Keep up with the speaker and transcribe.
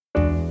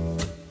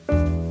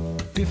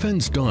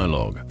Defence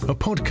Dialogue, a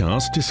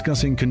podcast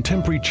discussing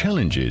contemporary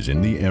challenges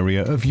in the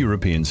area of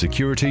European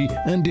security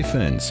and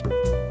defence.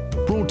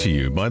 Brought to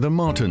you by the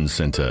Martens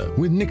Centre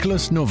with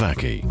Nicholas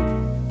Novacki.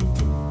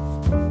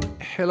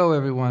 Hello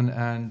everyone,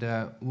 and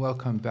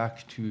welcome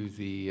back to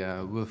the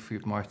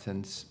Wilfried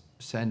Martens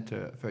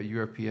Centre for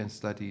European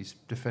Studies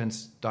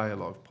Defence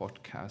Dialogue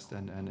podcast,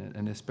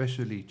 and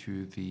especially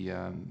to the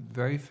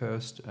very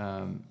first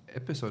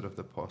episode of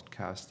the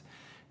podcast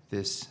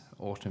this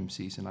autumn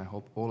season. I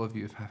hope all of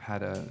you have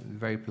had a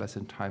very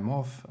pleasant time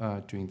off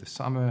during the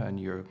summer, and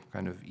you're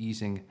kind of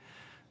easing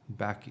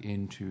back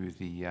into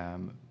the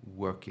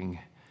working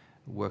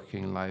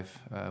life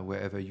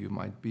wherever you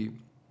might be.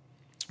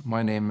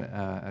 My name,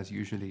 as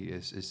usually,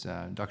 is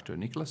Dr.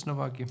 Nicholas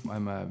Novacki.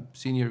 I'm a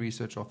senior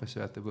research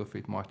officer at the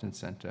Wilfried Martens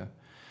Centre,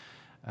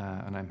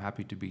 and I'm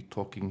happy to be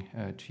talking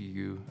to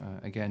you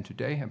again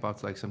today about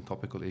some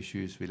topical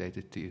issues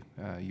related to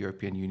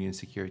European Union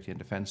security and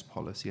defence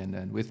policy. And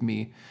then with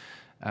me,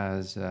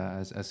 as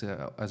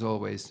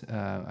always,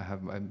 I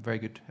have a very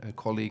good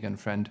colleague and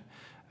friend,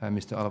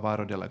 Mr.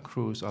 Alvaro de la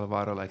Cruz.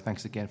 Alvaro,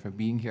 thanks again for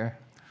being here.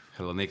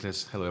 Hello,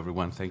 Nicholas. Hello,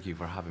 everyone. Thank you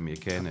for having me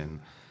again, and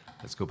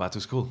let's go back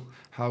to school.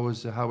 How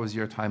was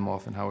your time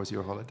off, and how was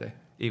your holiday?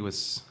 It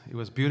was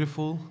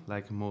beautiful.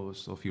 Like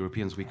most of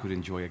Europeans, we could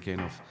enjoy again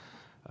of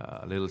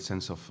a little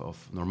sense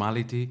of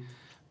normality.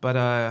 But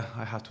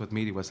I have to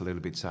admit, it was a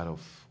little bit sad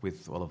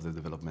with all of the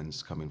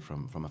developments coming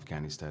from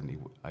Afghanistan.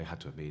 I had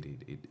to admit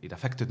it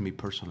affected me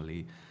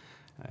personally,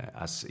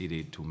 as it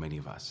did to many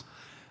of us.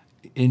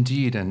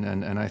 Indeed,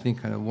 and I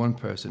think one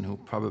person who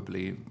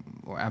probably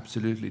or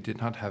absolutely did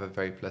not have a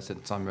very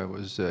pleasant summer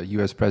was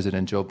U.S.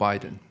 President Joe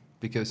Biden.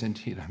 Because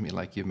indeed,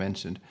 like you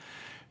mentioned,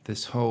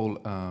 this whole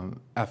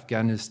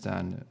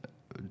Afghanistan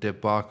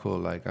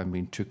debacle,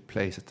 took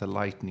place at the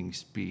lightning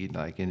speed,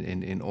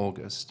 in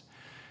August.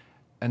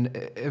 And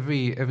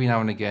every now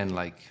and again,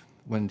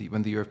 when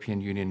the European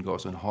Union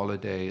goes on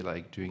holiday,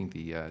 during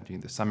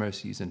the summer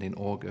season in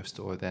August,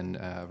 or then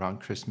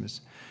around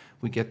Christmas,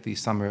 we get these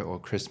summer or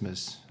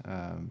Christmas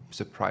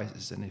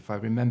surprises. And if I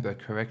remember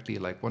correctly,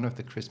 one of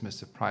the Christmas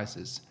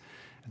surprises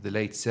the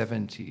late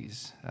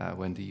 70s,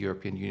 when the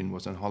European Union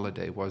was on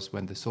holiday, was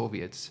when the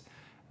Soviets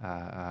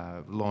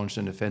launched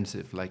an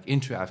offensive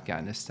into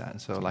Afghanistan.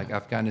 So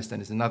Afghanistan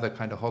is another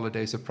kind of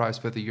holiday surprise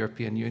for the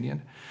European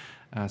Union.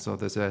 So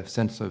there's a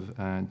sense of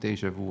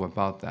deja vu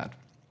about that.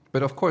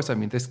 But of course,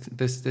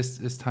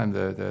 this time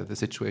the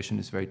situation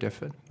is very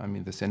different.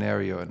 The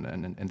scenario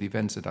and the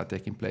events that are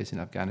taking place in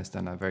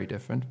Afghanistan are very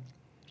different.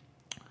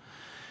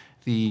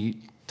 The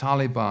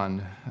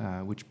Taliban,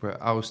 which were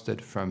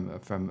ousted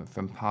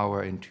from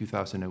power in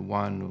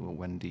 2001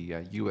 when the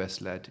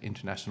US-led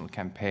international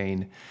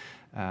campaign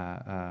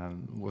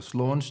was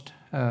launched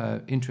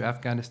into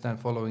Afghanistan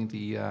following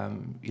the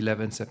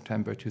 11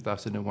 September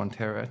 2001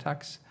 terror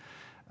attacks,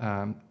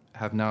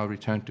 have now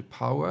returned to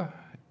power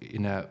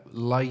in a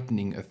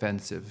lightning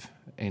offensive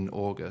in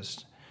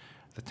August.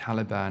 The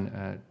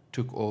Taliban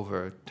took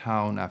over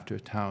town after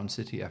town,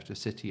 city after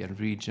city, and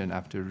region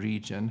after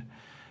region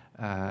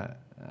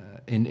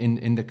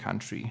in the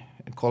country,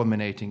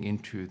 culminating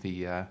into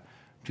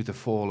the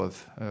fall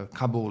of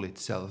Kabul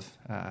itself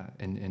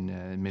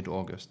in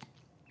mid-August.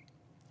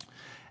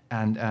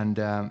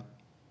 And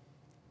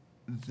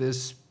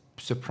this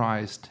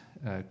surprised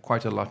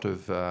quite a lot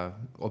of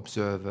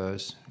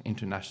observers,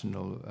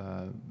 international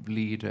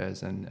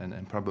leaders,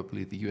 and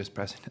probably the U.S.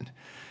 president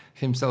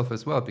himself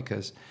as well,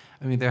 because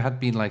there had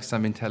been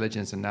some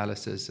intelligence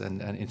analysis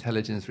and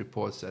intelligence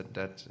reports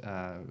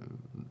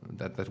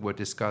that were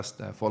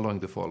discussed following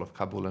the fall of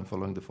Kabul and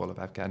following the fall of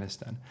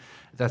Afghanistan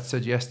that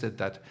suggested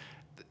that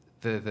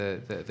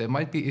there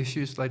might be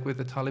issues with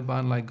the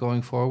Taliban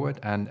going forward,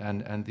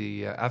 and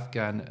the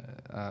Afghan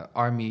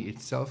army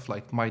itself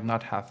might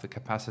not have the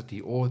capacity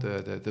or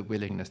the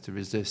willingness to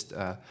resist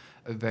a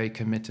very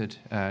committed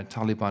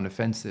Taliban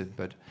offensive,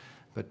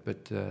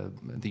 but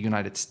the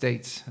United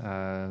States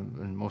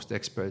and most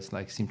experts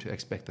seem to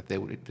expect that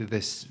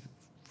this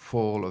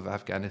fall of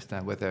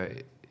Afghanistan, whether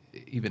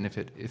even if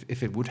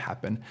it would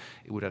happen,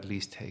 it would at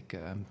least take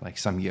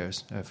some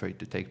years for it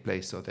to take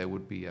place. So there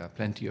would be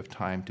plenty of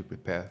time to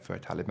prepare for a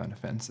Taliban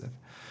offensive.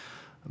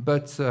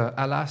 But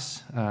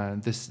alas,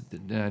 this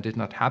did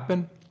not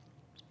happen.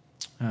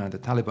 The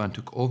Taliban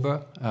took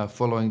over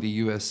following the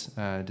U.S.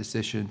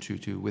 decision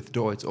to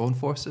withdraw its own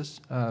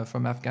forces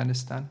from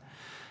Afghanistan.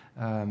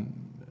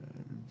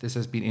 This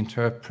has been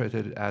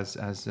interpreted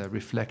as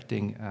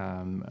reflecting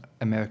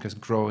America's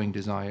growing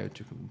desire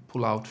to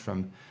pull out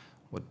from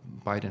what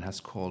Biden has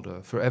called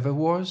forever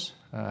wars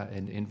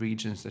in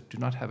regions that do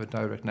not have a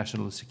direct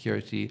national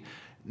security,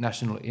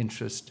 national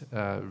interest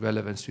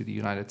relevance to the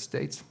United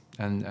States,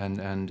 and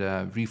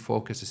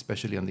refocus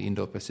especially on the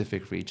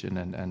Indo-Pacific region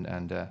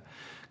and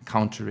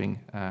countering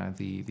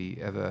the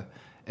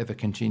ever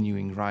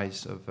continuing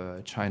rise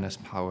of China's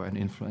power and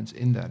influence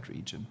in that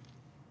region.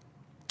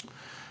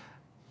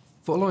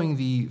 Following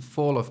the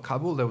fall of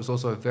Kabul, there was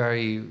also a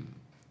very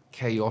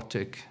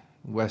chaotic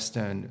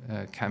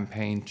Western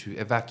campaign to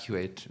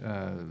evacuate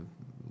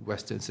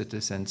Western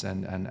citizens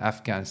and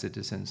Afghan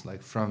citizens,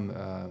 like from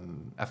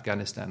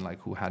Afghanistan, like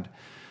who had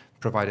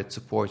provided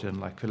support and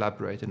like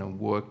collaborated and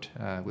worked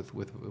with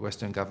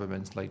Western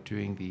governments, like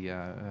during the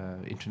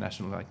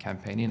international like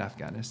campaign in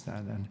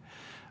Afghanistan. And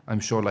I'm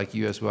sure, like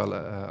you as well,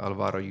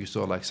 Alvaro, you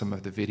saw like some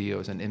of the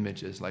videos and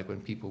images, like when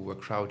people were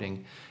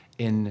crowding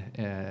in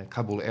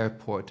Kabul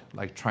airport,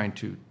 like trying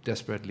to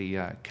desperately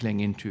cling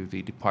into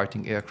the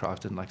departing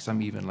aircraft, and like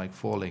some even like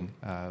falling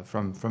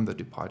from the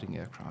departing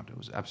aircraft. It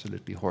was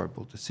absolutely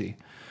horrible to see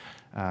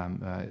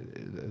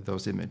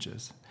those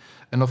images.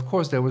 And of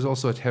course, there was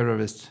also a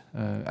terrorist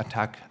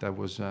attack that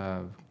was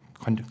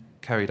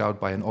carried out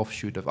by an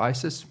offshoot of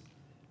ISIS,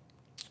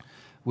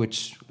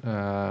 which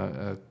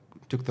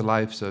took the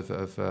lives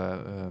of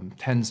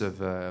tens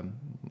of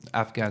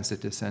Afghan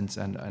citizens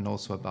and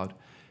also about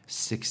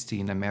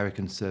 16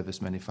 American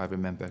servicemen, if I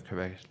remember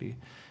correctly,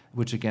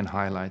 which again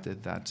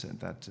highlighted that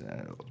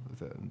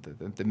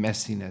the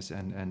messiness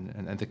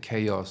and the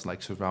chaos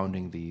like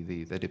surrounding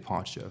the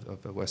departure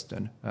of the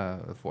Western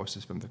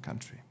forces from the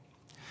country.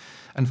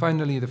 And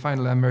finally, the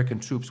final American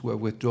troops were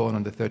withdrawn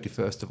on the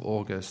 31st of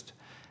August,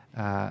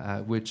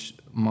 which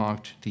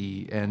marked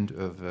the end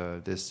of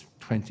this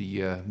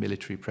 20-year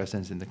military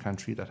presence in the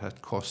country that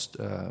had cost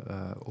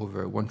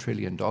over $1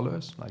 trillion,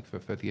 like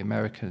for the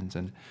Americans,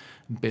 and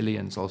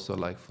billions also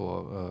like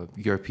for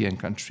European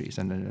countries,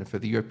 and for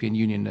the European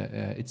Union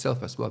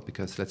itself as well,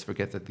 because let's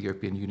forget that the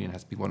European Union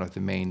has been one of the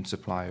main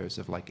suppliers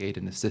of like aid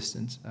and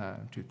assistance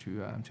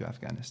to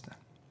Afghanistan.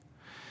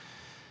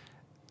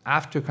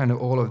 After kind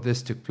of all of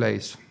this took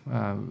place,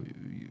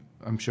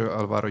 I'm sure,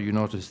 Alvaro, you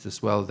noticed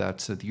as well that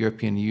the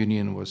European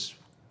Union was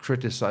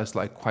criticized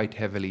like quite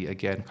heavily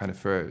again, kind of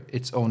for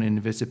its own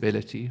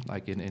invisibility,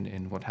 like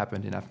in what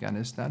happened in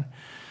Afghanistan.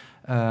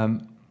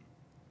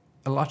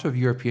 A lot of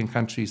European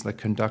countries like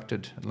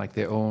conducted like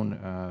their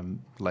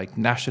own like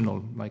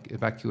national like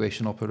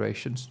evacuation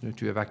operations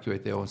to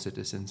evacuate their own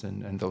citizens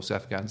and those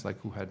Afghans like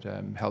who had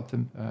helped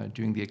them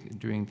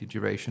during the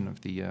duration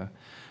of the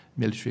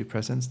military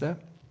presence there.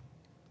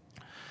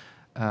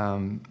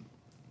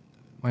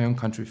 My own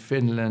country,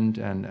 Finland,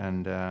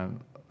 and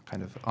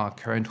kind of our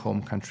current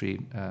home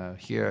country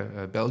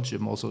here,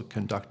 Belgium, also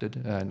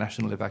conducted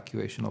national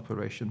evacuation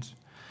operations.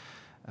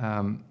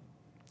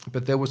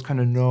 But there was kind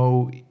of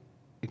no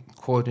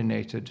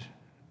coordinated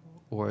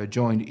or a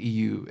joint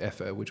EU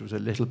effort, which was a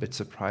little bit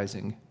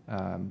surprising,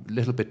 a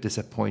little bit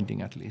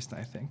disappointing at least,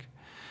 I think.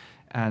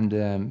 And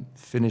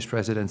Finnish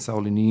President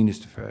Sauli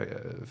Niinistö,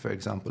 for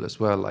example, as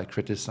well, like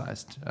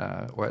criticized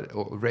or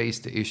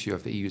raised the issue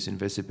of the EU's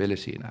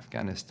invisibility in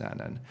Afghanistan,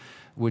 and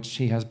which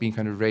he has been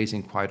kind of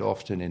raising quite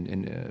often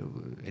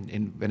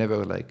in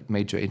whenever like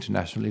major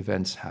international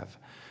events have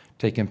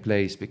taken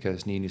place,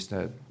 because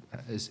Niinistö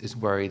is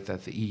worried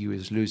that the EU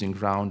is losing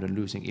ground and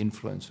losing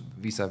influence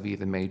vis-a-vis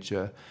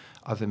the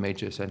other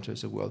major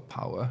centers of world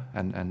power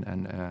and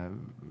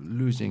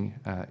losing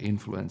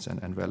influence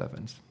and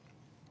relevance.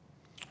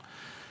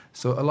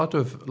 So a lot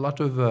of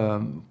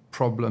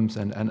problems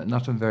and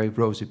not a very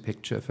rosy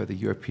picture for the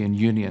European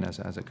Union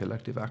as a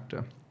collective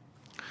actor.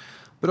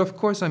 But of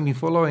course, I mean,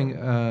 following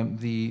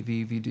the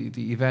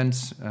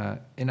events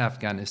in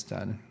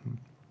Afghanistan,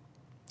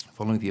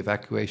 following the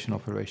evacuation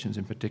operations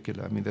in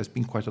particular, I mean, there's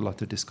been quite a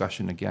lot of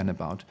discussion again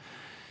about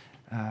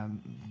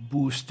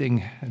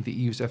boosting the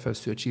EU's efforts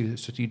to achieve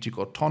strategic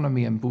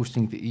autonomy and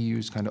boosting the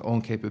EU's kind of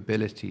own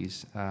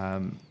capabilities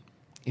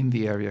in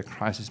the area of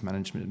crisis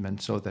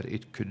management, so that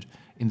it could,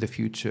 in the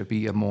future,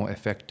 be a more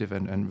effective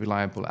and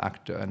reliable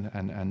actor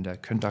and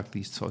conduct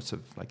these sorts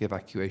of like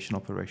evacuation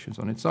operations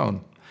on its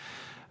own.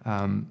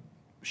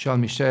 Charles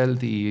Michel,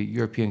 the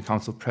European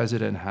Council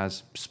President,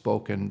 has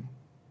spoken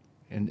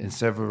in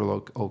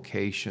several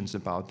occasions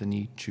about the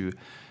need to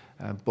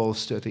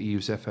bolster the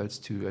EU's efforts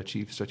to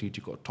achieve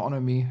strategic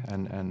autonomy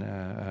and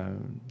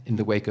in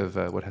the wake of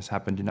what has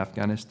happened in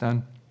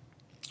Afghanistan.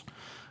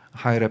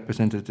 High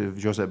Representative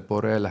Josep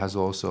Borrell has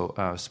also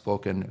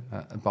spoken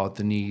about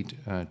the need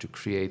to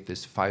create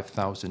this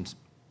 5,000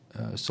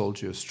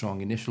 soldier strong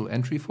initial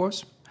entry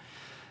force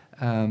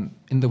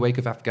in the wake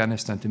of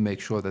Afghanistan, to make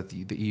sure that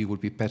the EU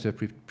would be better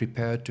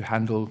prepared to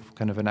handle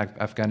kind of an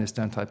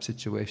Afghanistan type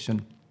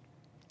situation.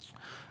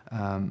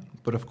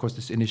 But of course,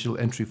 this initial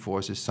entry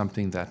force is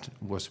something that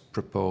was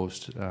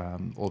proposed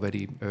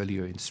already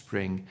earlier in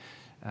spring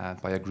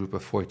by a group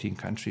of 14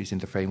 countries in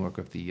the framework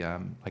of the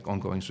like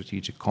ongoing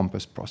strategic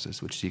compass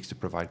process, which seeks to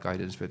provide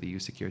guidance for the EU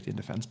security and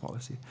defense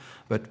policy.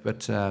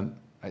 But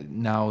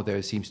now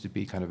there seems to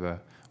be kind of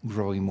a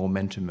growing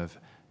momentum of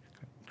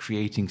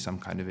creating some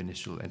kind of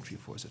initial entry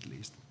force, at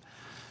least.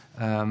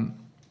 And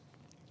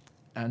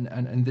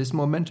this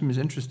momentum is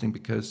interesting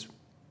because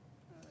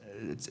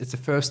it's the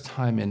first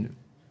time in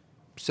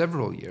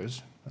several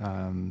years,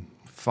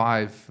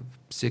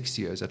 5-6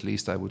 years at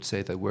least, I would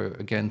say, that we're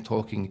again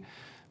talking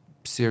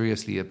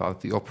seriously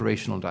about the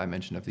operational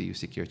dimension of the EU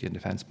security and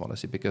defense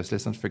policy, because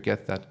let's not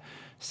forget that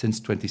since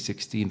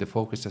 2016 the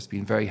focus has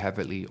been very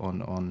heavily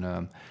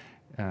on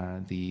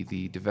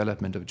the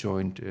development of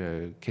joint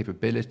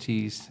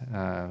capabilities,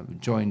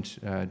 joint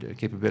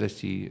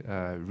capability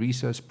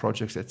research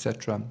projects,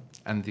 etc.,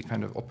 and the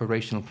kind of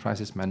operational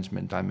crisis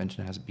management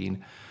dimension has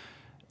been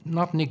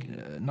not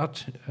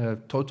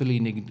totally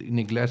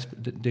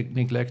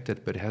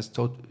neglected, but has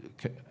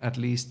at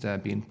least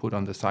been put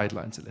on the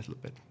sidelines a little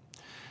bit.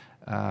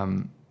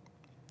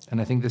 And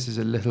I think this is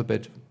a little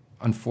bit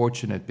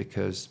unfortunate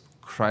because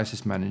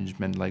crisis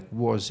management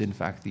was in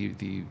fact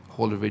the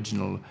whole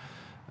original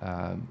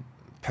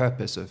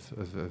purpose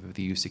of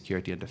the EU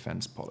security and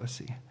defense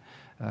policy,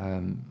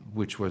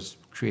 which was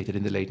created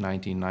in the late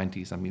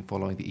 1990s. I mean,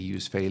 following the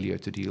EU's failure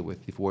to deal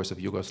with the wars of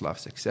Yugoslav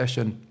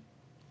succession,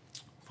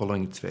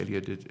 following its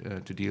failure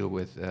to deal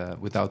with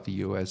without the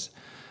US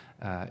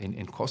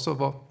in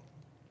Kosovo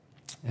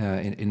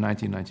in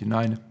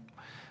 1999.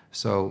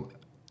 So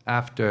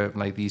after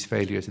these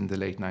failures in the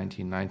late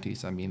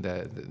 1990s, I mean,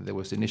 there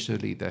was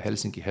initially the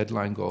Helsinki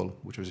headline goal,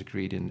 which was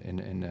agreed in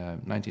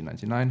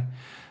 1999,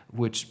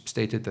 which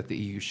stated that the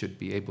EU should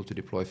be able to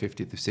deploy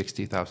 50 to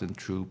 60,000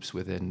 troops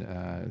within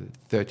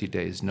 30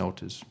 days'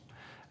 notice,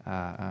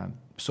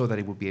 so that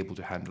it would be able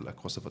to handle a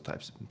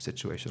Kosovo-type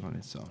situation on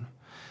its own.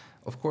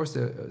 Of course,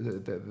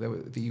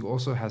 the EU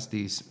also has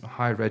these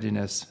high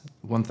readiness,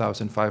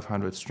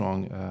 1,500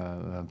 strong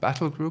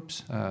battle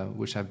groups,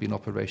 which have been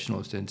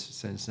operational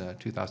since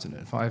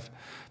 2005.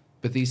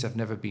 But these have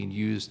never been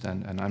used,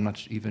 and I'm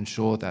not even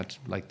sure that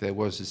there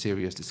was a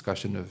serious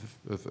discussion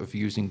of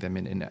using them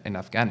in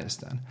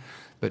Afghanistan.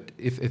 But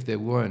if there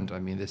weren't, I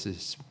mean,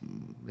 it's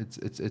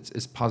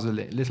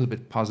puzzling, a little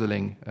bit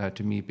puzzling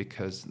to me,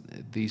 because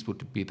these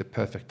would be the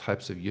perfect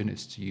types of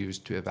units to use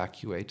to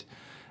evacuate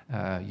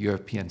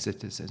European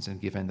citizens,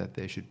 and given that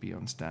they should be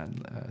on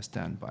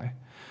standby.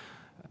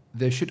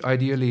 There should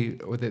ideally,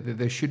 or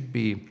there should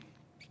be,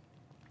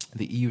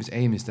 the EU's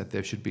aim is that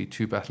there should be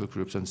 2 battle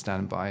groups on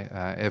standby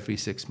every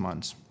 6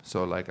 months.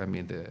 So,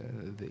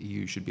 the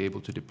EU should be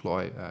able to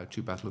deploy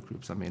 2 battle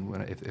groups, I mean,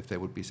 if there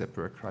would be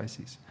separate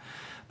crises.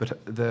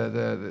 But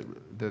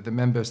the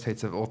member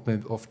states have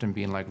often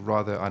been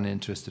rather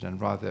uninterested and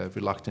rather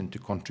reluctant to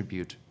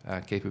contribute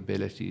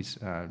capabilities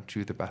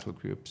to the battle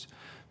groups.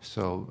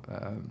 So,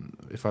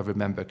 if I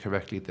remember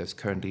correctly, there's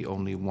currently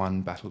only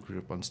 1 battle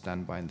group on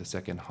standby in the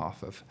second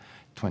half of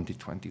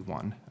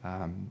 2021.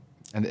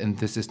 And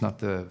this is not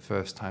the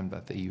first time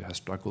that the EU has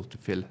struggled to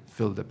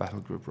fill the battle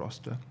group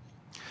roster.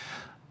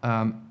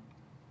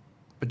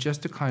 But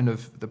just to kind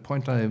of, the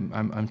point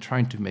I'm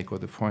trying to make, or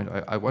the point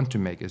I want to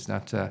make, is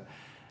that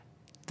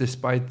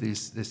despite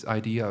this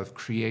idea of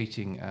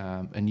creating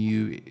a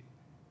new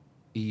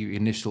EU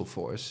initial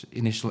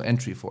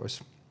entry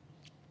force,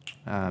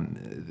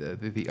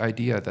 the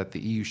idea that the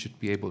EU should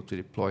be able to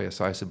deploy a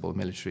sizable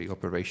military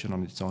operation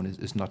on its own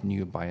is not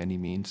new by any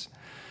means.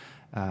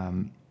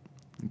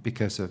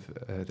 Because of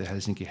the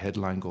Helsinki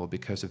headline goal,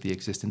 because of the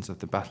existence of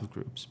the battle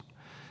groups.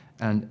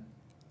 And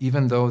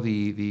even though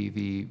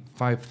the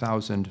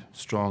 5,000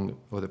 strong,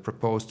 or the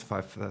proposed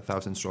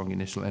 5,000 strong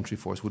initial entry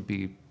force would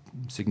be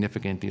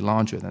significantly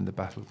larger than the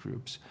battle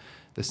groups,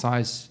 the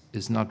size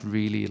is not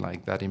really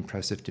that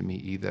impressive to me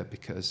either,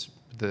 because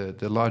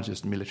the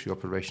largest military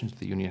operations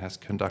the Union has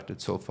conducted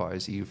so far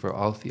is EUFOR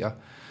Althea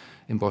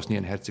in Bosnia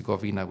and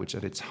Herzegovina, which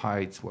at its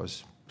height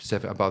was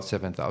about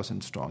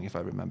 7,000 strong, if I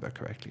remember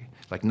correctly.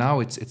 Now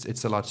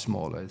it's a lot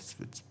smaller. It's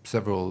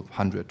several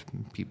hundred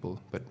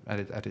people, but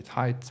at its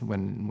height,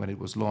 when it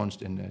was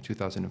launched in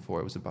 2004,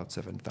 it was about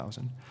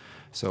 7,000.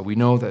 So we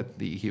know that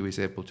the EU is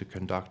able to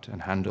conduct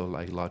and handle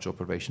large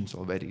operations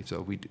already.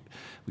 So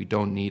we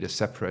don't need a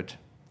separate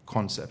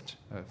concept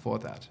for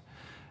that.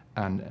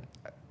 And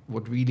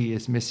what really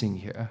is missing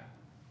here,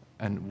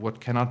 and what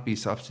cannot be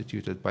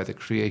substituted by the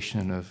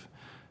creation of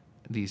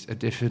these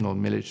additional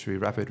military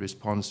rapid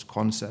response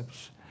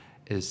concepts,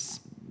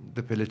 is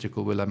the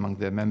political will among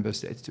their member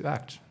states to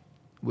act,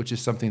 which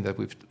is something that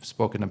we've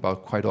spoken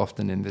about quite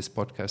often in this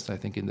podcast, I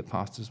think in the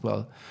past as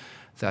well,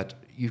 that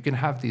you can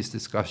have these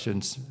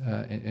discussions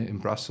in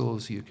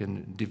Brussels, you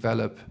can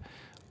develop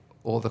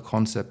all the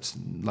concepts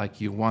like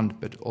you want,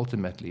 but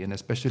ultimately, and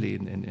especially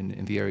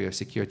in the area of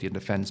security and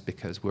defense,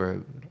 because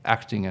we're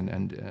acting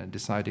and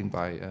deciding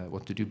by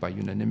what to do by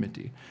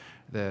unanimity,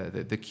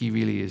 the key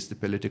really is the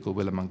political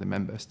will among the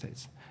member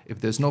states.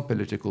 If there's no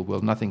political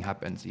will, nothing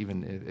happens,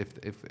 even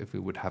if we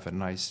would have a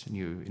nice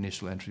new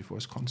initial entry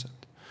force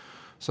concept.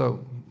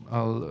 So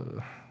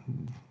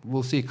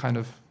we'll see kind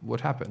of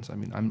what happens. I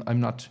mean,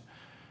 I'm not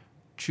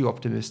too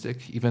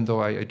optimistic, even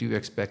though I do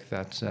expect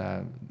that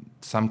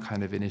some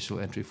kind of initial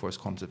entry force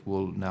concept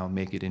will now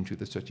make it into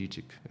the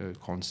strategic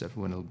concept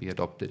when it'll be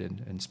adopted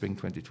in spring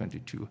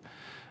 2022.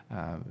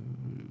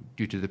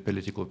 Due to the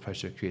political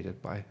pressure created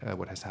by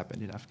what has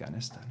happened in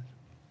Afghanistan.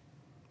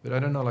 But I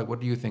don't know, what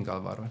do you think,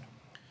 Alvaro?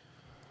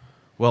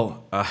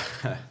 Well,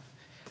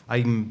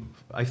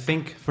 I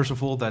think, first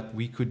of all, that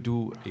we could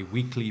do a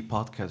weekly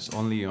podcast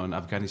only on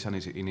Afghanistan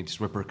in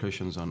its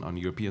repercussions on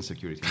European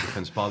security and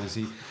defense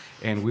policy,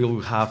 and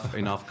we'll have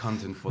enough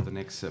content for the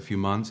next few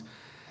months.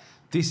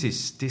 This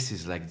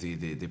is like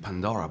the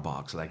Pandora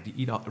box, like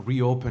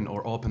reopen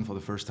or open for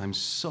the first time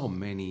so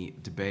many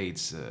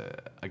debates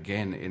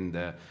again in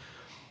the.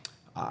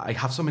 I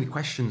have so many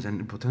questions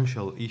and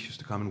potential issues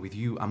to comment with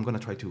you. I'm going to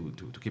try to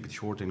keep it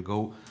short and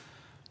go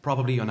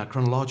probably on a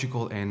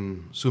chronological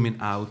and zooming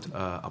out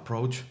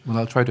approach. Well,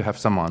 I'll try to have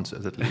some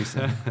answers at least.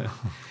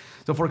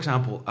 So, for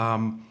example,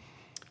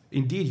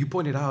 indeed, you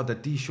pointed out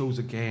that this shows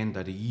again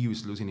that the EU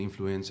is losing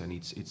influence and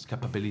its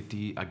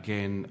capability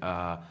again.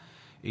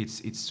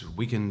 It's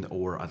weakened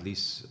or at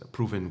least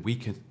proven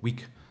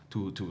weak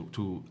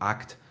to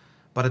act.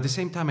 But at the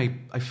same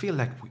time, I feel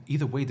like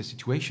either way, the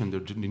situation, the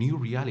new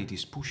reality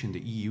is pushing the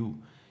EU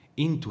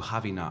into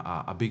having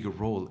a bigger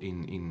role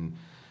in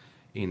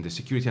the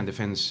security and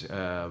defense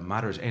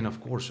matters, and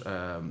of course,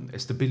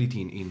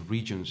 stability in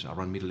regions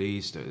around Middle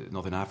East,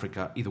 Northern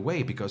Africa, either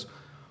way, because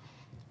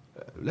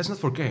let's not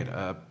forget,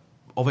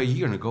 over a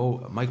year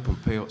ago, Mike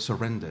Pompeo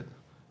surrendered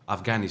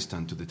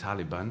Afghanistan to the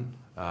Taliban.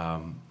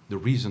 The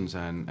reasons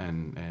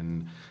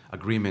and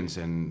agreements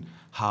and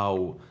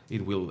how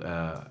it will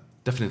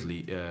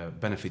definitely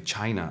benefit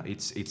China,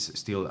 it's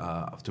still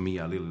to me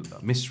a little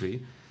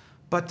mystery,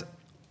 but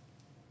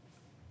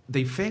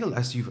they failed,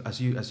 as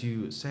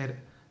you said,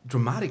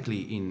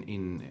 dramatically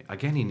in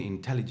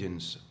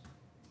intelligence.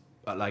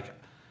 Like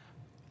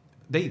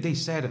they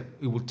said,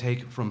 it will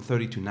take from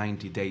 30 to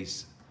 90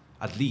 days.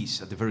 At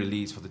least, at the very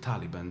least, for the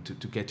Taliban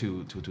to get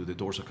to the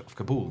doors of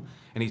Kabul,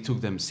 and it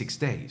took them 6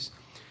 days.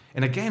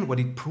 And again, what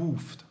it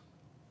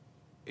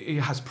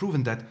has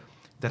proven that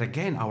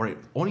again our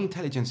own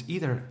intelligence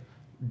either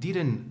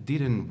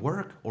didn't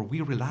work, or we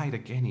relied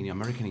again in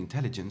American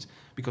intelligence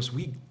because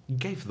we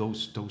gave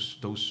those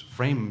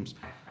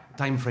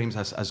time frames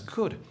as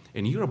good,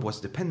 and Europe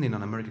was depending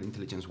on American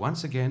intelligence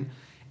once again,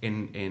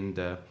 and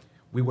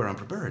we were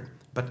unprepared.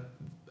 But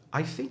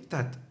I think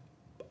that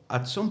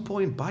at some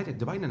point,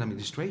 the Biden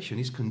administration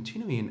is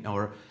continuing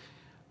or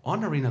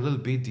honoring a little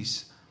bit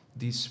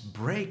this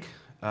break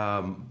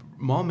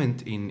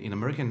moment in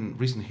American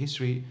recent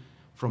history.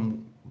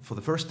 For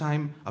the first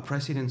time, a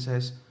president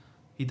says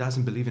he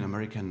doesn't believe in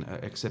American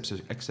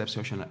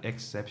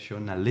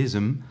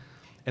exceptionalism,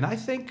 and I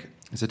think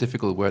it's a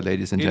difficult word,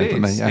 ladies and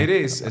gentlemen. It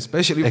is,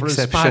 especially for a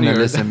Spaniard.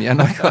 Exceptionalism, I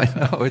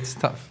know it's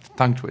tough,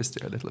 tongue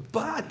twister a little bit.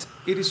 But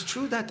it is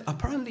true that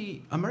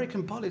apparently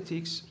American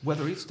politics,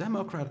 whether it's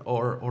Democrat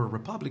or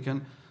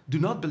Republican, do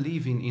not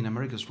believe in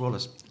America's role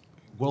as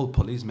world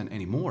policeman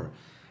anymore,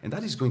 and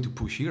that is going to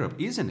push Europe,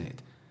 isn't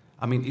it?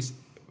 I mean,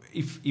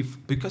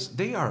 if because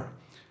they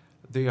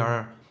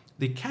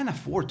can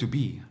afford to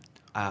be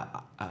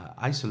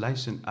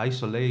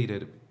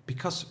isolated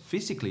because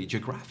physically,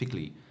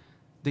 geographically,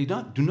 they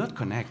do not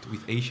connect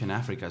with Asia and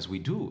Africa as we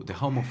do, the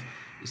home of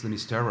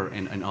Islamist terror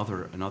and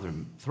other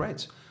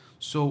threats.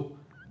 So,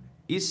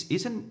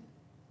 isn't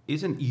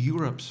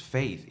Europe's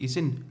faith?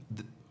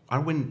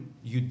 Are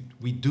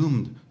we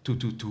doomed to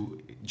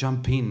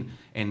jump in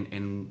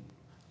and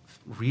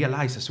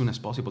realize as soon as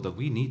possible that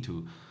we need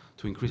to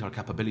increase our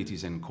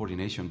capabilities and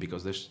coordination,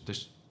 because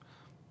there's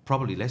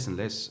probably less and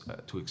less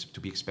to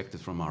be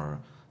expected from our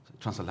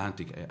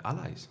transatlantic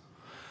allies?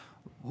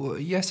 Well,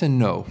 yes and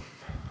no.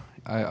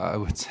 I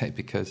would say,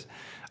 because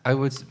I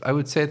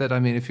would say that, I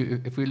mean, if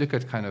we look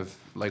at kind of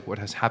like what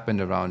has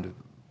happened around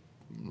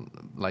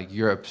like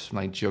Europe's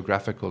like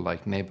geographical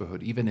like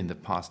neighborhood, even in the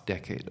past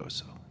decade or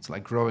so, it's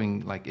like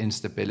growing like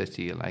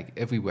instability like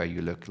everywhere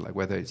you look, like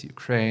whether it's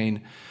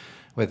Ukraine,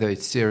 whether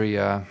it's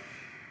Syria,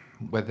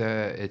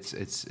 whether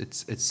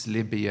it's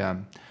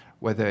Libya,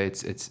 whether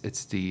it's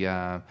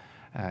the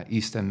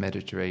Eastern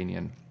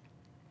Mediterranean,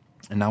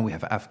 and now we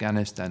have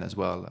Afghanistan as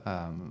well,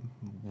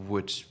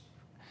 which,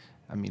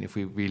 I mean, if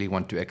we really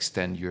want to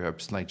extend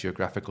Europe's like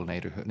geographical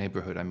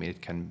neighborhood, I mean,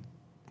 it can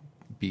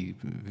be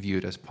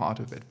viewed as part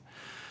of it.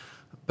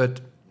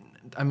 But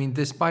I mean,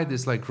 despite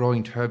this like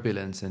growing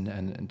turbulence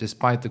and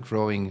despite the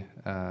growing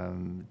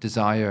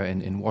desire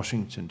in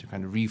Washington to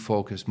kind of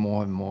refocus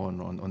more and more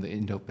on the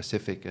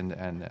Indo-Pacific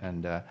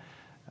and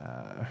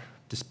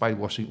despite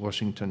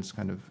Washington's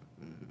kind of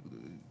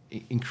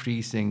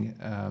increasing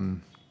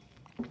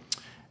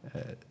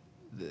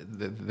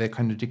they're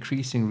kind of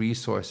decreasing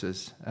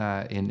resources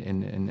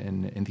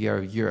in the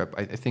area of Europe,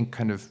 I think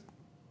kind of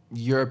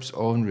Europe's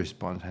own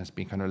response has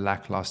been kind of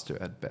lackluster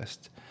at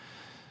best.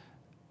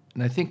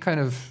 And I think kind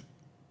of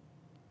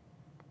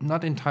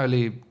not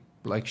entirely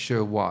like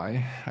sure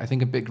why. I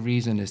think a big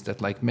reason is that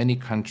like many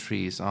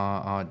countries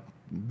are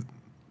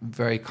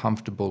very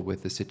comfortable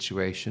with the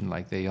situation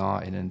like they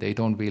are in, and they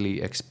don't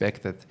really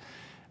expect that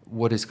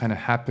what is kind of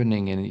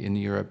happening in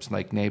Europe's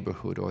like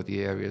neighborhood or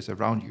the areas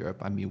around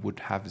Europe, I mean, would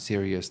have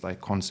serious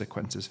like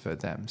consequences for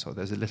them. So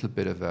there's a little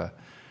bit of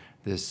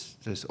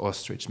this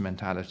ostrich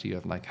mentality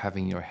of like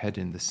having your head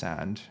in the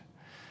sand,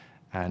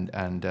 and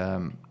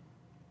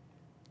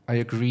I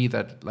agree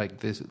that like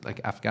this, like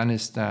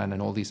Afghanistan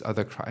and all these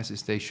other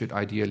crises, they should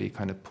ideally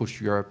kind of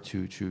push Europe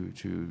to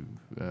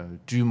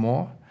do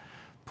more,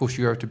 push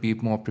Europe to be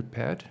more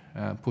prepared,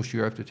 push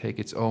Europe to take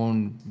its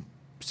own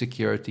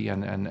security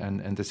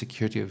and the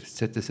security of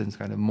citizens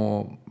kind of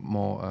more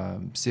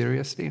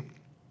seriously.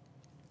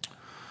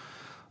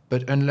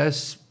 But unless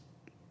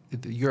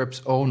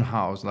Europe's own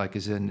house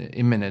is in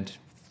imminent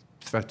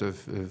threat of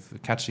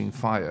catching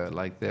fire,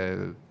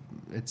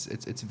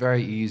 it's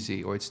very easy,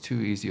 or it's too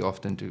easy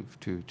often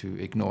to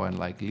ignore and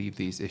leave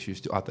these issues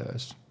to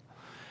others.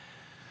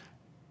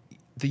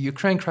 The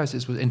Ukraine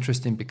crisis was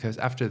interesting because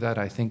after that,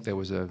 I think there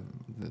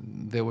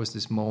was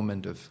this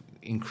moment of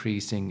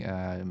increasing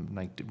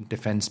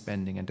defense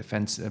spending, and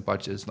defense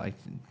budgets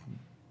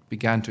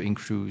began to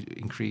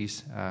increase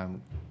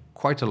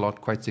quite a lot,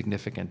 quite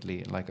significantly,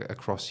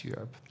 across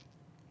Europe.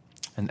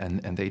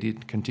 And they did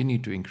continue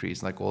to increase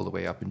all the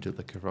way up until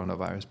the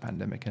coronavirus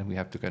pandemic, and we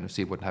have to kind of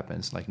see what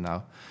happens now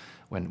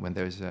when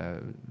there's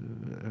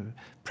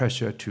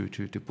pressure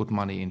to put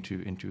money into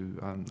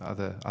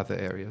other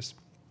areas.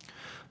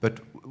 But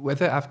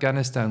whether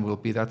Afghanistan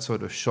will be that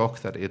sort of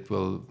shock that it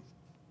will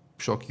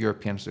shock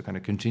Europeans to kind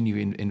of continue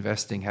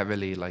investing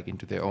heavily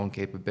into their own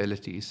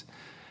capabilities,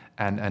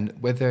 and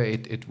whether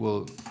it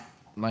will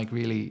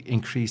really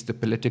increase the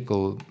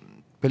political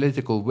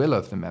will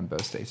of the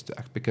member states to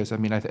act, because I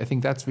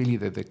think that's really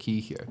the key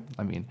here.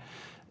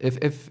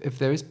 If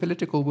there is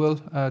political will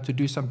to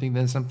do something,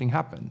 then something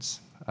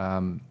happens.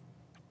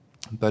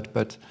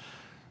 But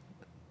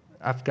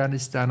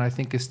Afghanistan, I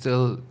think, is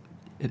still,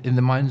 in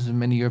the minds of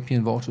many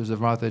European voters, a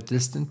rather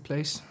distant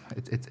place.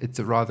 It's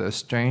a rather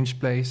strange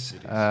place.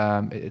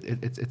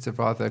 It's a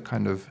rather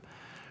kind of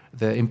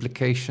the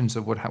implications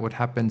of what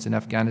happens in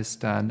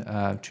Afghanistan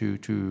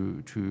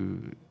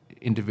to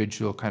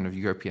individual kind of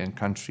European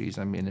countries,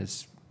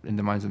 is in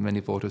the minds of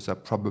many voters are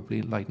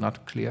probably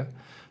not clear.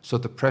 So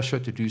the pressure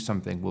to do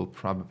something will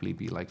probably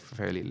be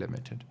fairly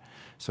limited.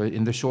 So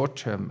in the short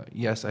term,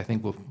 yes, I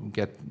think we'll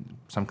get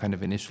some kind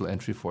of initial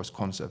entry force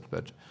concept,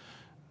 but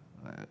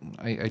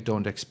I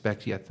don't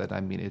expect yet that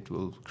it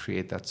will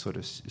create that sort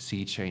of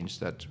sea change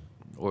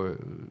or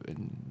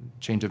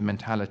change of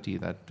mentality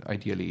that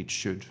ideally it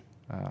should,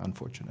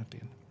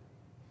 unfortunately.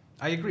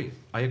 I agree.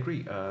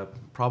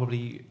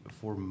 Probably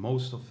for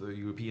most of the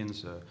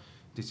Europeans,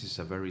 this is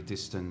a very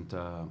distant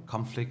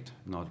conflict,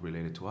 not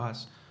related to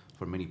us.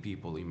 For many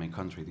people in my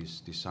country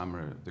this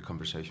summer, the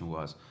conversation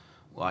was,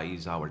 why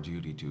is our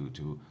duty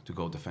to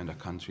go defend a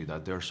country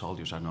that their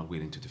soldiers are not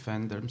willing to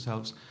defend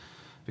themselves?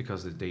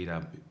 Because the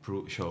data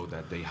show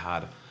that they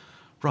had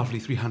roughly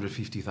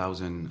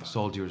 350,000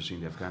 soldiers in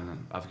the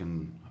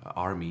Afghan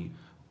army,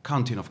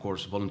 counting, of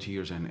course,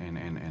 volunteers and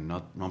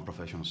not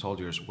non-professional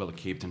soldiers, well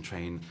equipped and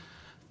trained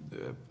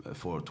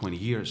for 20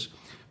 years.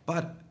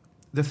 But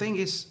the thing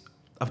is,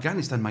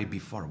 Afghanistan might be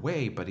far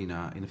away, but in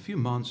a few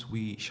months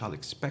we shall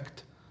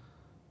expect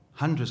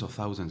hundreds of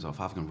thousands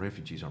of Afghan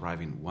refugees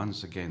arriving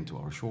once again to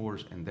our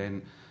shores, and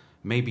then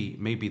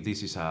maybe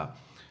this is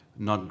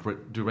not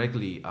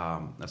directly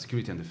a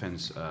security and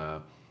defense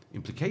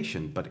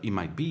implication, but it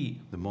might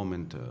be the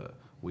moment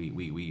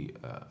we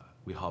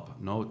hope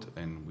not,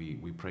 and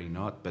we pray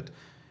not, but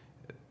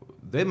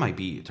there might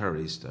be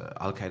terrorists,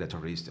 Al-Qaeda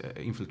terrorists,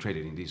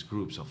 infiltrated in these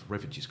groups of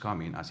refugees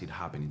coming, as it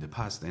happened in the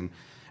past. And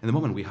the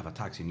moment we have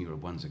attacks in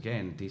Europe once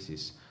again, this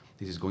is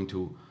going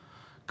to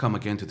come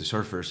again to the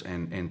surface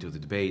and to the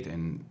debate,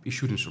 and it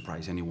shouldn't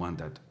surprise anyone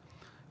that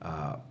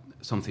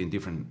something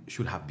different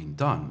should have been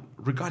done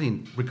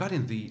regarding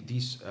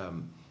these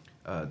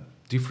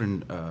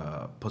different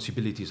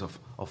possibilities of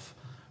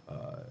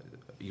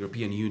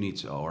European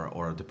units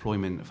or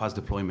fast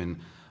deployment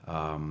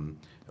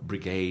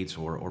brigades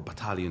or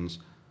battalions.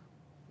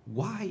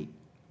 Why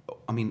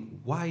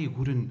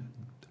wouldn't,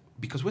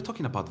 because we're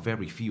talking about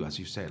very few, as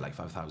you say,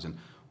 5,000.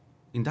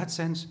 In that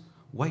sense,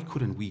 why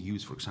couldn't we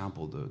use, for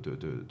example,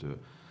 the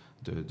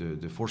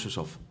forces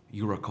of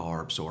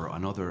Eurocorps or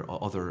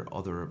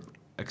other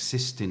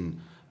existing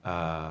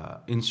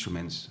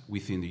instruments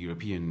within the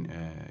European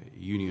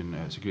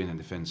Union security and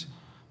defense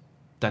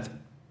that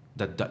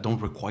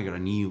don't require a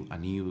new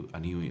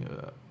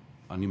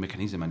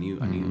mechanism, a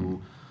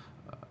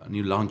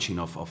new launching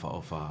of a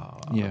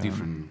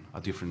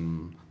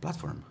different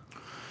platform?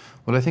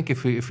 Well, I think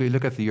if we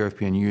look at the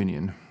European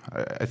Union,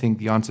 I think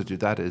the answer to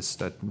that is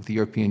that the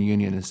European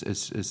Union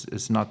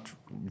is not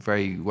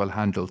very well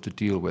handled to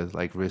deal with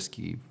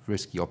risky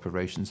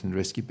operations and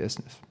risky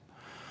business.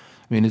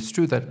 It's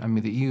true that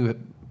the EU,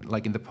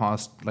 in the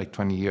past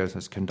 20 years,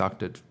 has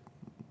conducted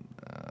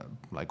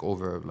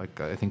over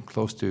I think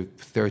close to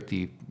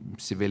 30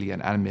 civilian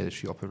and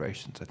military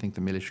operations. I think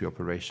the military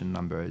operation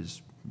number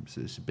is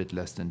a bit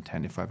less than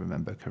 10, if I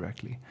remember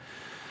correctly.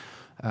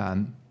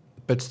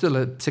 But still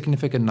a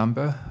significant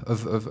number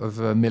of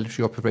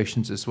military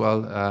operations as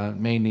well,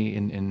 mainly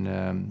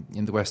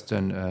in the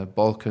Western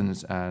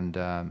Balkans and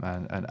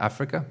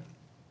Africa,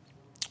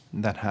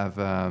 that have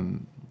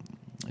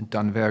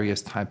done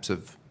various types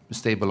of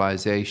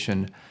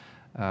stabilization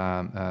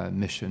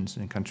missions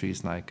in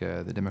countries like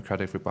the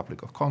Democratic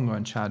Republic of Congo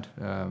and Chad,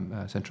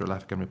 Central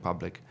African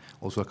Republic,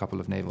 also a couple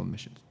of naval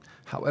missions.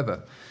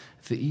 However,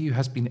 the EU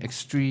has been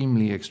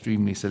extremely,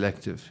 extremely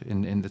selective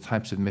in the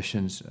types of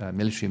missions,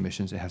 military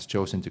missions it has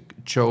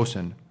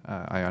chosen,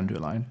 I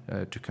underline,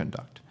 to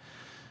conduct.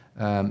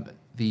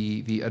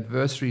 The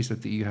adversaries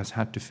that the EU has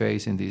had to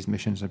face in these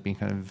missions have been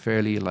kind of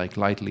fairly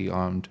lightly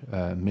armed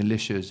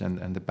militias,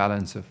 and the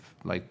balance of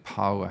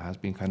power has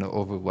been kind of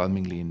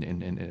overwhelmingly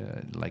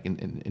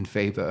in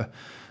favor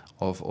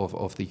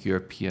of the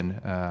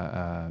European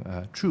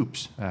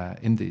troops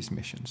in these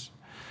missions.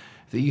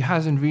 The EU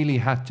hasn't really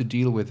had to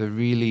deal with a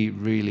really,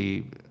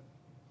 really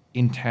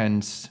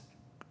intense,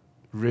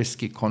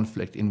 risky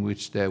conflict in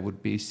which there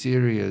would be a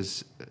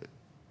serious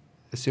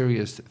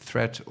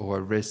threat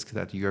or risk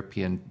that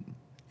European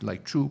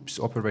troops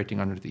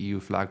operating under the EU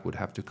flag would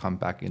have to come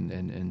back in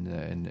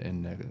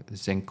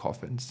zinc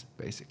coffins,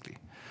 basically.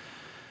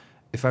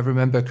 If I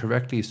remember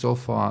correctly, so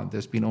far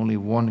there's been only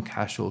one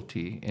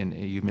casualty in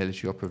EU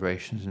military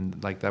operations, and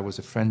that was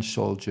a French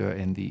soldier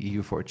in the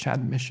EU4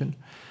 Chad mission.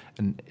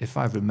 And if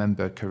I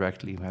remember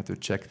correctly, we have to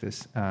check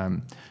this,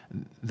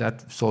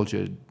 that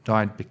soldier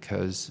died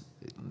because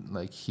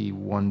he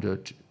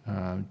wandered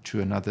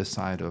to another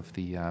side of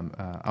the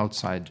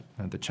outside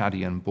the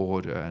Chadian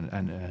border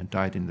and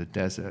died in the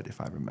desert, if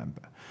I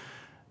remember.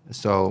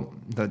 So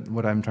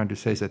what I'm trying to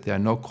say is that there are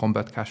no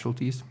combat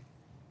casualties.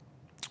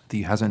 The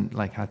EU hasn't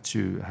had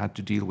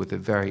to deal with a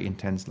very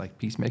intense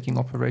peacemaking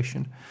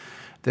operation.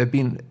 There have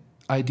been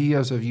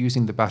ideas of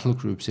using the battle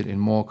groups in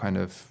more kind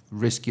of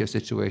riskier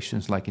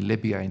situations, like in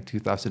Libya in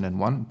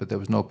 2001, but there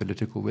was no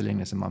political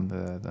willingness among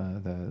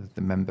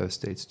the member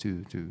states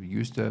to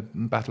use the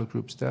battle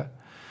groups there.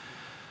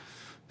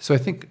 So I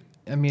think,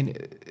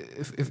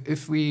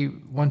 if we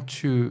want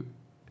to,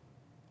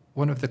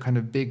 one of the kind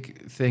of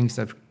big things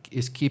that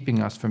is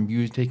keeping us from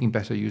taking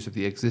better use of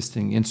the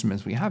existing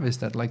instruments we have is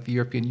that the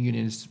European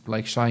Union is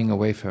shying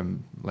away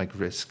from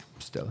risk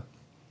still.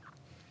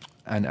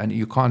 And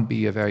you can't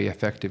be a very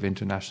effective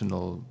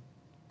international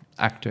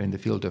actor in the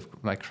field of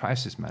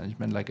crisis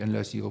management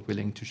unless you're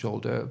willing to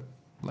shoulder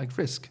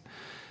risk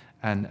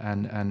and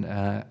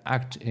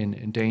act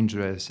in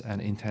dangerous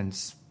and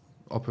intense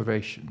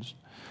operations.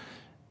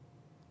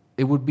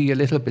 It would be a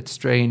little bit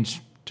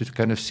strange to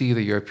kind of see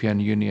the European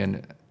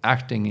Union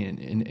acting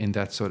in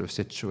that sort of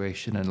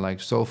situation,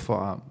 and so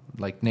far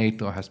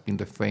NATO has been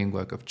the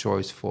framework of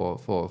choice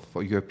for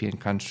European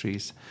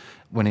countries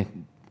when it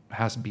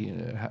has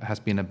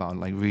been about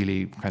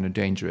really kind of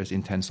dangerous,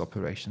 intense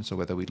operations. So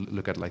whether we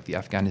look at the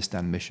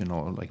Afghanistan mission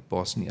or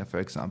Bosnia, for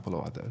example,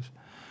 or others.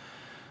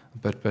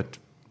 But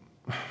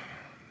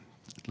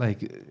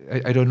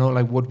I don't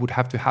know what would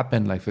have to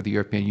happen for the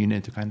European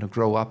Union to kind of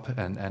grow up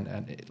and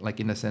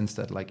in a sense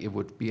that it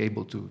would be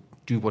able to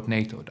do what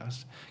NATO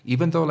does,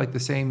 even though the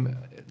same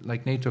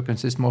NATO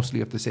consists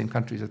mostly of the same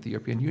countries as the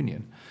European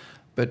Union.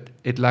 But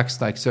it lacks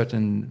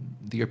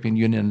the European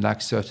Union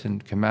lacks certain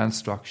command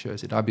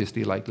structures. It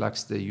obviously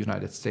lacks the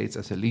United States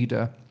as a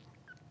leader.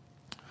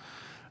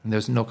 And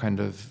there's no kind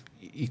of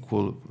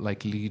equal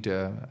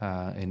leader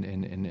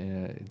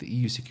in the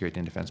EU security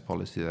and defense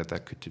policy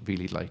that could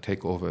really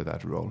take over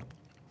that role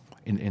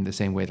in the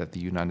same way that the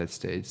United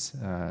States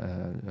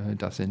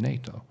does in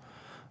NATO.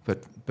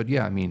 But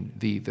yeah,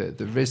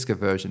 the risk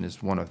aversion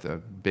is one of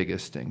the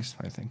biggest things,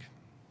 I think.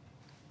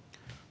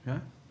 Yeah.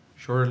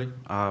 Surely.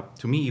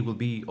 To me, it will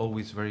be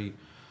always very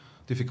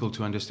difficult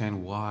to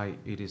understand why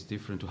it is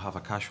different to have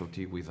a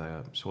casualty with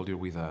a soldier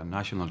with a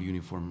national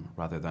uniform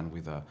rather than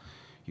with a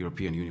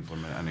European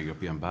uniform and a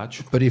European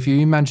badge. But if you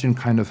imagine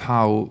kind of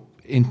how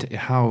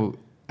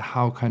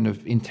kind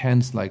of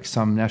intense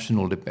some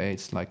national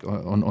debates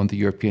on the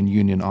European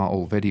Union are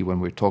already when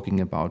we're talking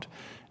about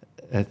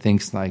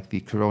things like the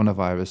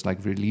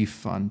coronavirus relief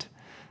fund.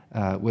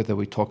 Whether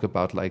we talk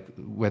about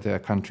whether a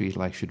country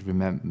should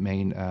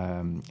remain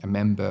a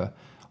member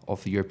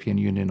of the European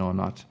Union or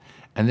not,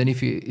 and then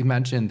if you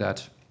imagine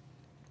that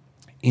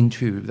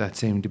into that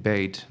same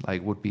debate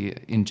would be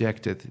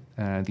injected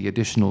the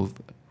additional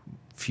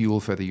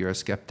fuel for the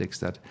Eurosceptics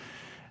that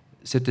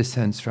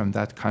citizens from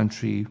that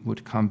country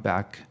would come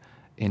back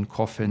in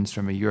coffins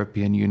from a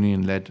European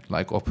Union-led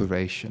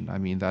operation.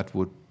 That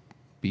would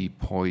be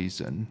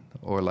poison,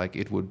 or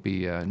it would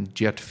be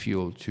jet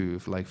fuel to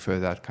for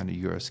that kind of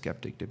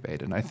Eurosceptic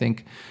debate. And I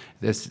think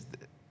this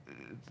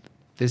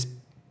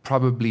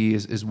probably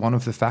is one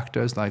of the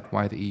factors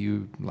why the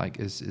EU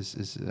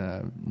is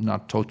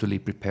not totally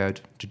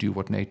prepared to do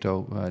what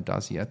NATO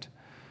does yet.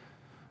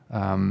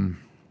 I'm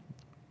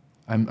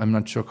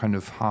not sure kind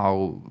of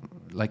how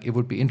it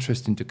would be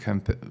interesting to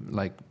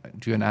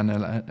do an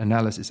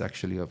analysis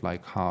actually of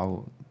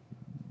how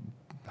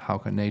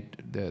can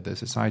the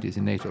societies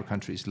in NATO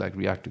countries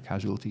react to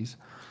casualties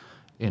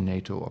in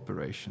NATO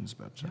operations.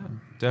 But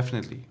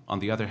definitely. On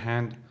the other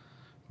hand,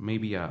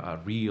 maybe a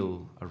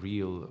real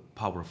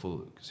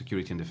powerful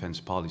security and defense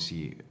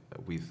policy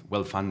with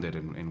well-funded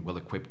and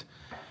well-equipped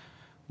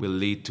will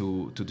lead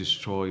to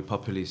destroy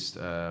populist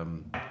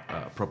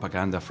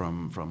propaganda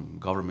from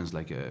governments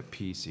like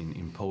PiS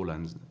in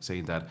Poland,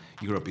 saying that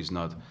Europe is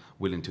not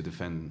willing to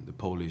defend the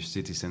Polish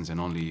citizens and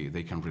only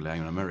they can rely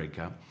on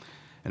America.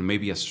 And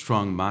maybe a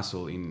strong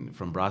muscle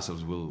from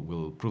Brussels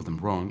will prove them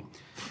wrong.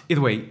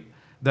 Either way,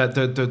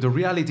 the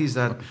reality is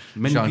that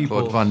many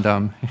Jean-Claude people, Van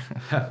Damme.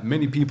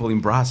 many people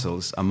in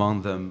Brussels,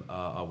 among them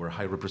our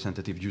High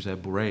Representative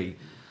Josep Borrell,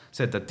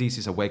 said that this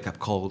is a wake-up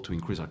call to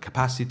increase our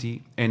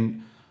capacity,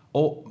 and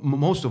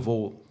most of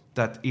all,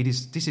 that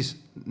this is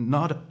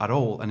not at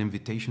all an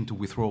invitation to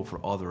withdraw for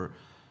other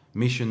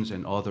missions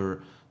and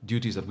other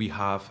duties that we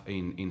have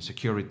in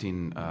security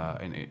in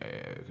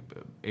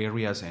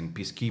areas and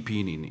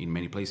peacekeeping in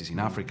many places in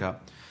Africa.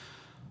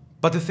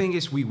 But the thing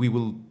is, we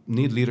will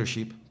need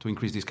leadership to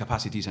increase these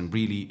capacities and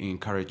really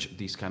encourage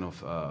these kind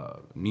of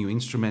new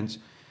instruments.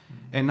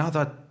 And now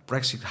that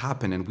Brexit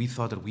happened, and we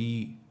thought that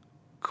we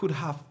could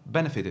have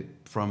benefited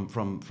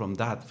from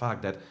that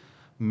fact that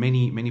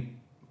many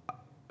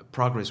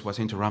progress was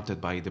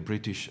interrupted by the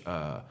British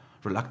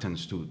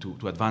reluctance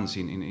to advance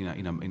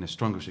in a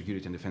stronger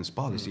security and defense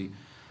policy.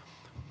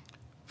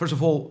 First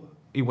of all,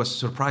 it was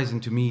surprising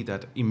to me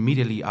that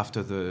immediately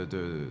after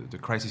the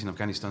crisis in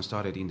Afghanistan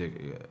started, in the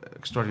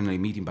extraordinary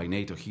meeting by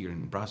NATO here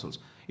in Brussels,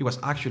 it was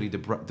actually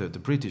the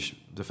British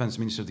defense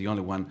minister, the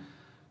only one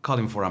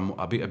calling for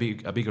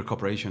a bigger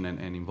cooperation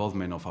and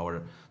involvement of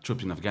our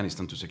troops in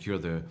Afghanistan to secure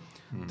the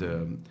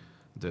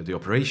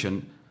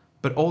operation.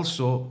 But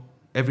also,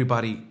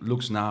 everybody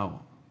looks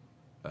now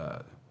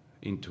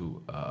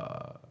into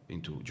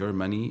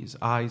Germany's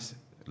eyes,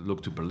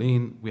 look to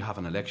Berlin. We have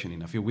an election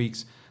in a few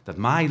weeks that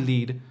might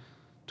lead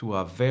to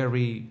a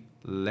very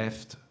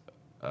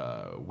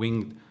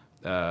left-winged,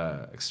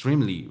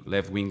 extremely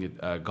left-winged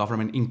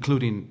government,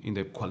 including in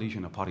the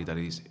coalition party that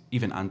is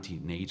even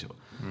anti-NATO.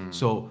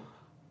 So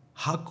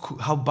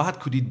how bad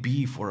could it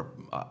be for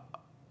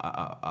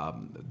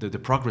the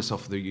progress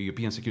of the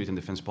European security and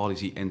defense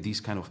policy and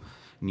these kind of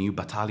new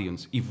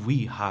battalions if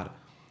we had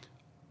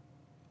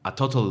a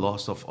total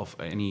loss of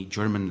any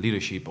German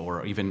leadership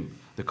or even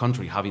the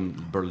country having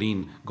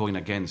Berlin going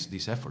against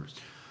these efforts?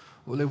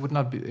 Well, it would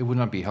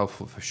not be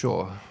helpful for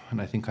sure.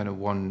 And I think kind of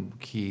one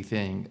key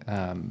thing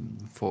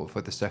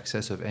for the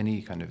success of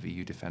any kind of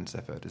EU defense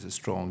effort is a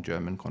strong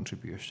German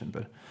contribution.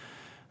 But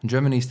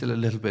Germany is still a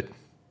little bit,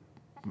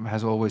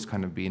 has always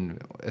kind of been,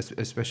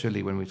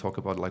 especially when we talk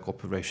about like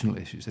operational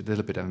issues, a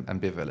little bit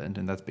ambivalent.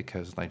 And that's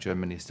because like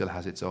Germany still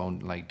has its own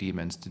like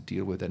demons to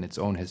deal with and its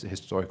own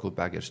historical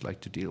baggage like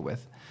to deal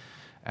with.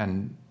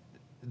 And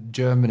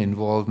German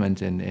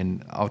involvement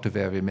in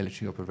out-of-area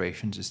military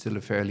operations is still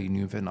a fairly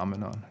new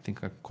phenomenon. I think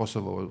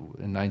Kosovo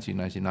in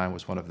 1999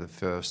 was one of the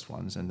first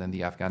ones, and then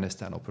the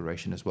Afghanistan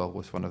operation as well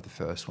was one of the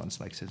first ones,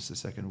 like since the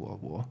Second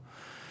World War.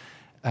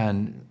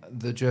 And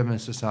the German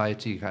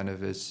society kind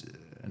of is,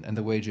 and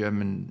the way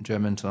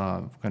Germans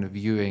are kind of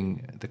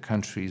viewing the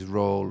country's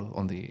role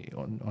on the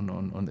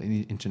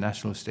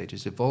international stage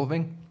is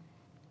evolving.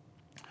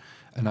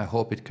 And I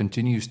hope it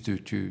continues to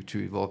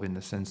evolve in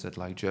the sense that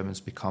like Germans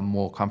become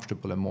more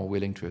comfortable and more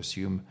willing to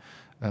assume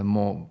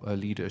more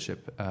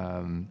leadership,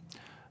 for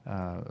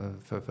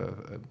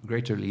a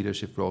greater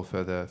leadership role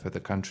for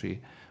the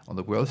country on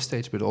the world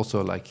stage, but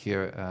also like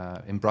here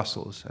in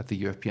Brussels at the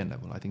European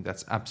level. I think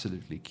that's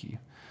absolutely key.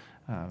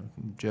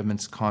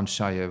 Germans can't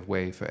shy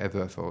away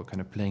forever for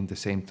kind of playing the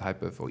same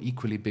type of or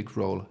equally big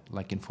role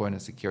like in foreign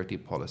and security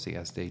policy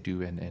as they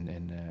do in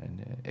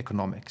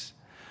economics.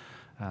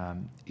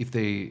 If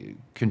they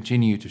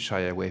continue to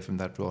shy away from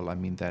that role,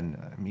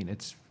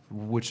 it's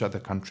which other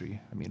country?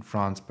 I mean,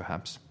 France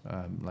perhaps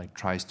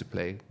tries to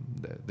play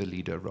the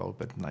leader role,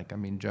 but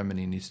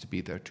Germany needs to be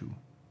there too.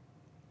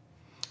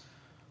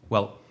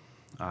 Well,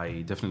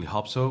 I definitely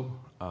hope so.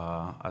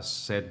 As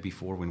said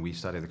before when we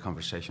started the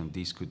conversation,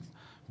 this could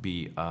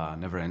be a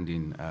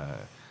never-ending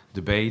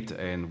debate,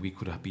 and we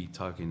could be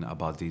talking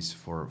about this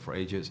for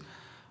ages.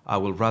 I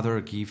will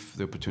rather give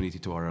the opportunity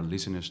to our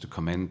listeners to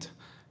comment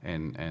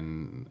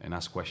and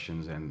ask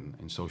questions and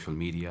in social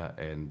media,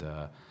 and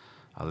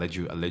I'll let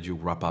you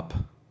wrap up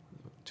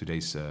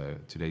today's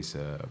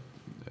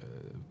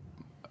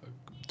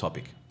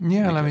topic.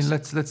 Yeah, I mean,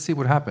 let's see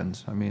what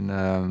happens. I mean,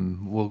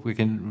 we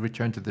can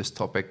return to this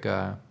topic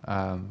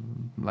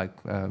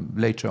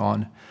later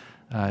on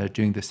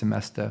during the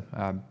semester.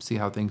 See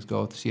how things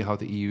go. See how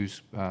the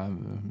EU's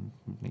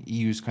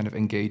kind of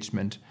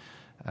engagement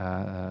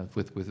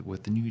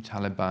with the new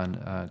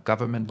Taliban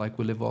government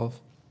will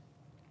evolve.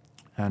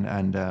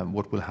 And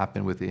what will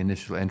happen with the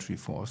initial entry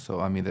force. So,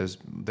 I mean,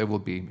 there will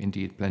be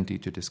indeed plenty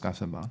to discuss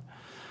about.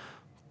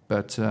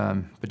 But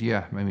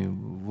yeah, I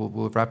mean,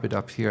 we'll wrap it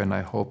up here, and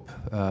I hope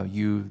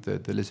you,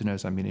 the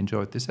listeners,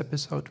 enjoyed this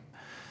episode.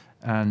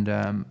 And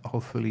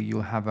hopefully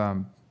you'll have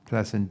a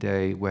pleasant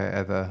day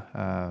wherever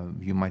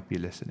you might be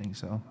listening.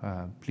 So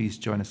please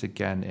join us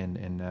again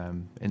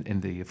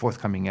in the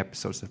forthcoming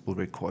episodes that we'll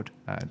record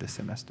this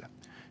semester.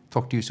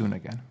 Talk to you soon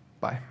again.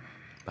 Bye.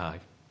 Bye.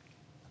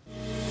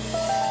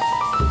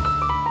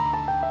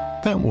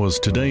 That was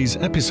today's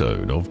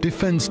episode of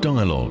Defence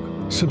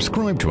Dialogue.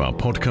 Subscribe to our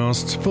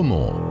podcasts for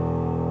more.